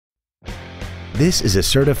This is a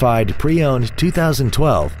certified pre-owned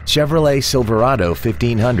 2012 Chevrolet Silverado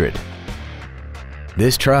 1500.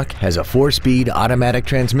 This truck has a 4-speed automatic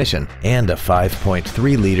transmission and a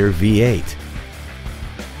 5.3-liter V8.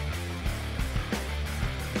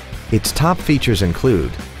 Its top features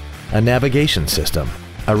include a navigation system,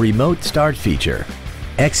 a remote start feature,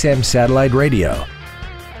 XM satellite radio,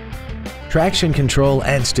 traction control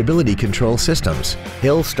and stability control systems,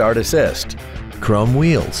 hill start assist, chrome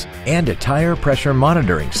wheels, and a tire pressure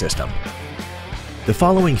monitoring system. The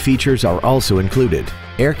following features are also included: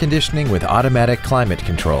 air conditioning with automatic climate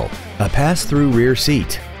control, a pass-through rear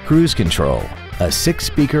seat, cruise control, a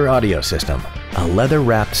 6-speaker audio system, a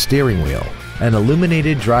leather-wrapped steering wheel, an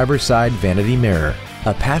illuminated driver's side vanity mirror,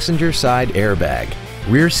 a passenger side airbag,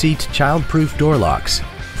 rear seat child-proof door locks,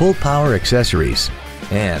 full power accessories,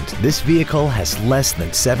 and this vehicle has less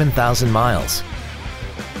than 7,000 miles.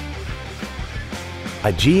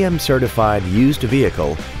 A GM certified used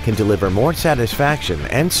vehicle can deliver more satisfaction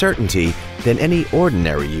and certainty than any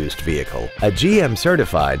ordinary used vehicle. A GM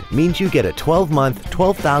certified means you get a 12-month,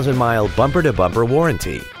 12,000-mile bumper-to-bumper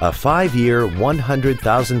warranty, a 5-year,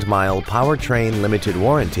 100,000-mile powertrain limited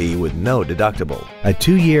warranty with no deductible, a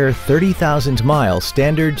 2-year, 30,000-mile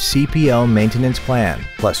standard CPO maintenance plan,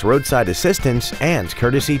 plus roadside assistance and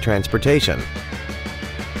courtesy transportation.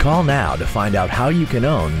 Call now to find out how you can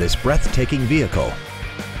own this breathtaking vehicle.